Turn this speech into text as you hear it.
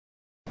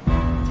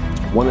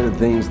One of the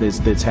things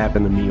that's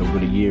happened to me over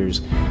the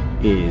years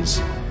is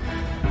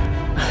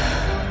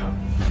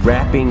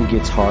rapping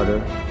gets harder,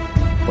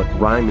 but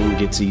rhyming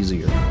gets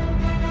easier.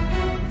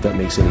 If that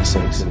makes any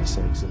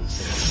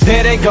sense.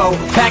 There they go,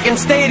 packing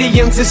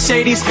stadiums as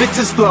shady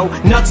spits flow.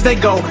 Nuts they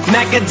go,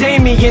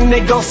 macadamian they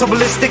go so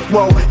ballistic,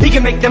 whoa. He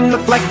can make them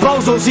look like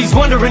bozos, he's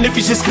wondering if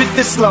he should spit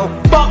this slow.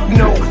 Fuck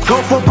no,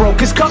 go for broke,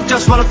 his cup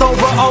just runneth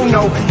over, oh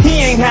no.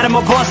 He ain't had him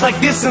a boss like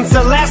this since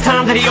the last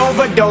time that he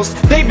overdosed.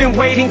 They've been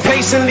waiting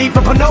patiently for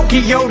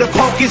Pinocchio to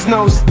poke his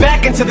nose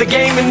back into the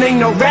game, and they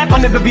know rap will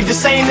never be the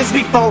same as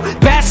before.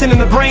 Bashing in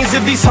the brains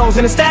of these hoes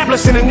and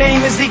establishing a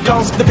name as he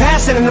goes. The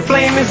passion and the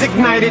flame is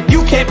ignited,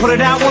 you can't put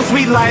it out once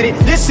we light it.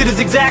 This shit is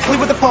exactly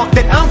what the fuck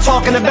that I'm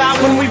talking about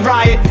when we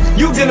riot.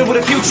 You dealing with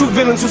a few true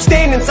villains who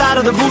stand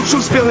inside of the boot true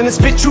spilling and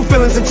spit true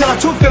feelings until our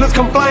true feelings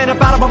come flying up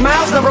out of our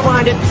mouths. Never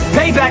mind it.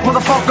 Payback,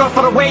 motherfucker,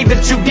 for the way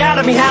that you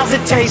doubted me. How's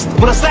it taste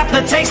when I slap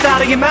the taste out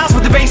of your mouth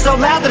with the bass so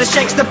loud that it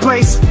shakes the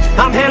place?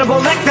 I'm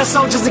Hannibal Lecter,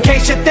 so just in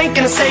case you're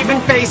thinking of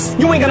saving face,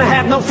 you ain't gonna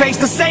have no face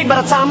to say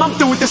by the time I'm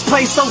through with this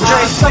place. So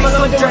Dre,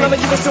 I'm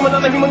you assuming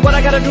I'm a human. What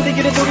I gotta do to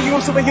get it through to you?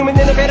 I'm superhuman,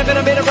 innovative,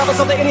 rebel,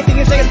 so that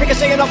anything you say is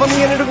ricocheting off of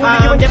me and it'll glue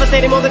to you and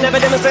devastating more than ever,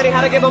 demonstrating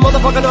how to give a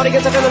motherfucking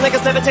audience a feeling like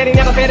it's levitating,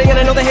 never fading. And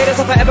I know the haters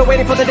are forever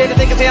waiting for the day that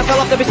they can say I fell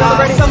off to be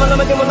celebrating. Some I'm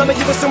a human,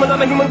 you assuming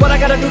I'm a human. What I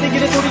gotta do to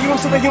get it through to you? I'm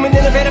superhuman,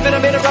 innovative,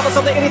 rebel,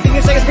 so that anything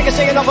you say is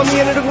ricocheting off of me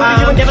and it'll glue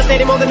to you and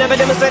devastating more than ever,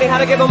 demonstrating how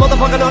to give a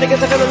motherfucking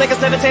audience a feeling like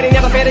it's levitating,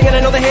 never fading. And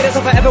I know the haters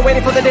are forever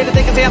waiting for the day that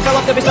they can say I fell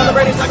off to be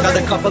celebrating. I got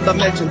a couple of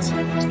mentions,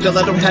 still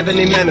I don't have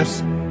any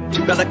manners.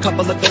 You got a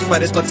couple of ghost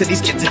writers, but to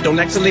these kids it don't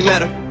actually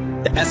matter.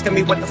 They're asking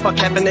me what the fuck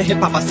happened to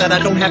hip-hop. I said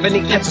I don't have any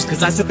answers,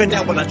 cause I took it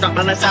out when I dropped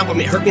my last album.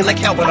 It hurt me like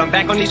hell, but I'm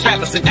back on these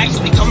rappers. And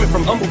actually coming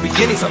from humble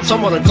beginnings, I'm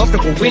somewhat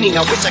uncomfortable winning.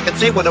 I wish I could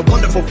say what a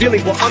wonderful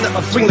feeling. We're on the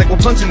upswing like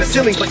we're punching the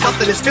ceiling, but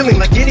nothing is feeling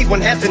like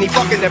anyone has any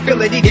fucking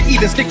ability to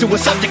even stick to a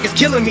subject. It's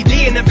killing me, the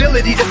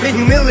inability to be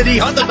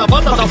humility. Under the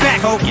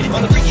back, oh, get it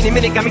on the freaking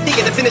minute. Got me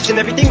thinking of finishing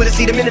everything with a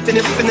seed, a minute,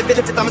 and leaving the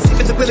benefits. I'm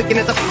sleeping the willing,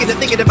 and I'm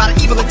thinking about an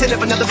evil intent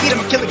of another beat,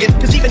 I'm killing it.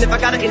 Cause even if I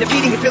got it in a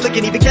beating, a pill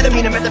again, even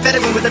ketamine, I'm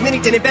methamphetamine with a mini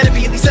tin, it better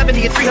be at least 70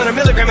 and 300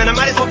 milligrams. And I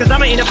might as well, cause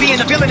I'ma end up being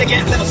a villain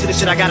again. Level to the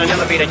shit, I got an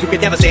elevator. You could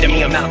never say to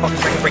me, I'm not a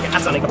fucking breaker.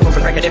 I sound like a broken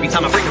record every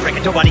time I break a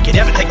record. Nobody could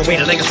ever take away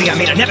the legacy I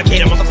made. I never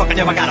cater, motherfucker,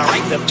 never got a right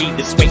to be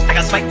this way. I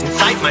got spiked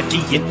inside my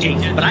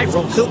DNA, but I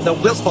roll till the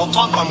wheels fall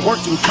off. I'm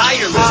working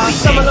tirelessly.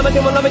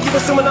 You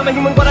assuming I'm a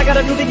human. What I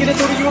gotta do to get it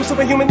through to you? I'm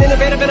superhuman,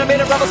 innovative,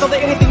 rebel, so that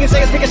anything you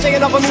say is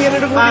ricocheting off of me and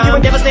it'll glue to you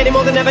and devastating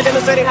more than ever,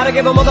 demonstrating how to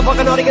give a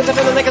motherfucking audience a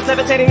feeling like it's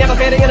levitating, never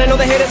fading. And I know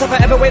the haters are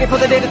forever waiting for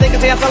the day that they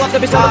can say I fell off to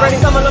be celebrating.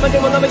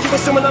 You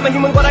assuming I'm a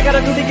human. What I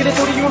gotta do to get it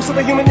through to you? I'm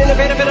superhuman,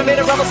 innovative,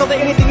 rebel, so that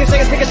anything you say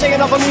is ricocheting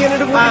off of me and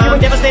it'll glue to you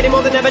and devastating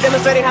more than ever,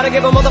 demonstrating how to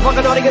give a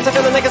motherfucking audience a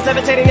feeling like it's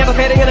levitating, never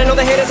fading. And I know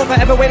the haters are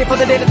forever waiting for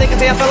the day that they can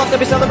say I fell off to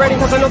be celebrating.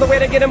 Cause I know the way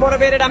to get them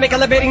motivated. I make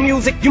elevating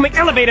music, you make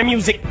elevator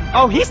music.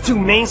 Oh, he's too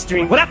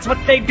mainstream. Well, that's what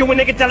they do when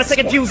they get jealous, they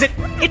confuse it.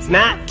 It's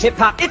not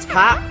hip-hop, it's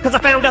pop, cause I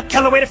found a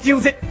killer way to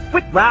fuse it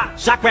with rock,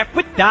 shock rap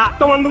with dot.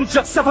 Don't wanna lose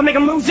yourself or make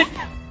them lose it.